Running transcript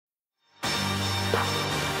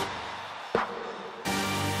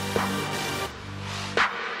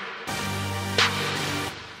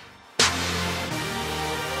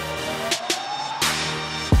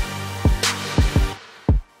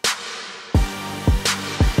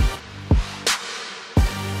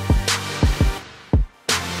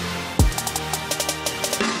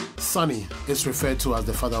Sonny is referred to as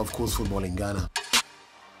the father of coast football in Ghana.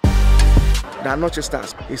 The Anoche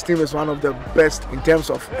Stars, his team is one of the best in terms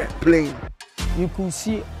of playing. You could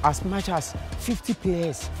see as much as 50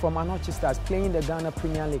 players from Anoche Stars playing the Ghana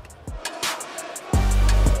Premier League.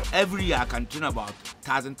 Every year I can train about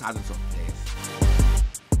thousands of players.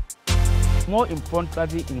 More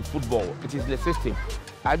importantly in football, it is the system.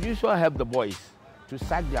 I usually help the boys to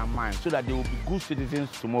sack their minds so that they will be good citizens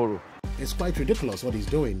tomorrow. It's quite ridiculous what he's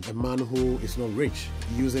doing. A man who is not rich,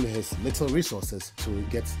 using his little resources to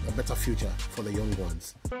get a better future for the young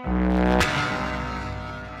ones.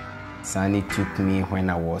 Sonny took me when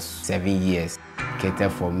I was 7 years.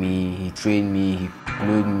 Catered for me, he trained me, he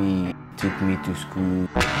clothed me, took me to school.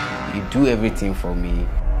 He do everything for me.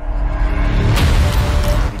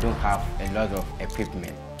 We don't have a lot of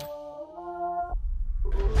equipment.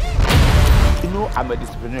 You know, I'm a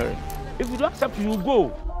disciplinarian. If you don't accept, you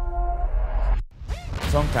go.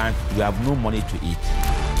 Sometimes you have no money to eat.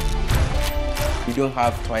 We don't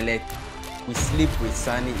have toilet. We sleep with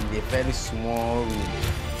Sonny in a very small room.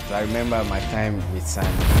 So I remember my time with Sonny.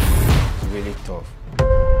 It's really tough.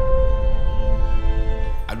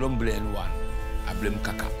 I don't blame anyone. I blame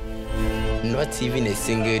Kaka. Not even a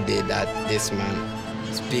single day that this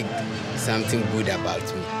man speak something good about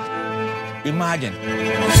me. Imagine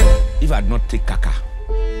if I had not take Kaka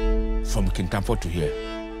from Kintampo to here,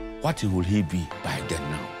 what will he be by then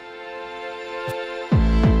now?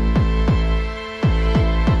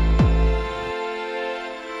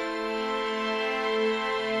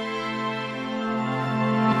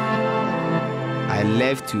 I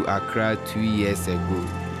left to Accra 2 years ago,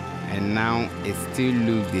 and now it still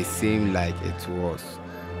looks the same like it was.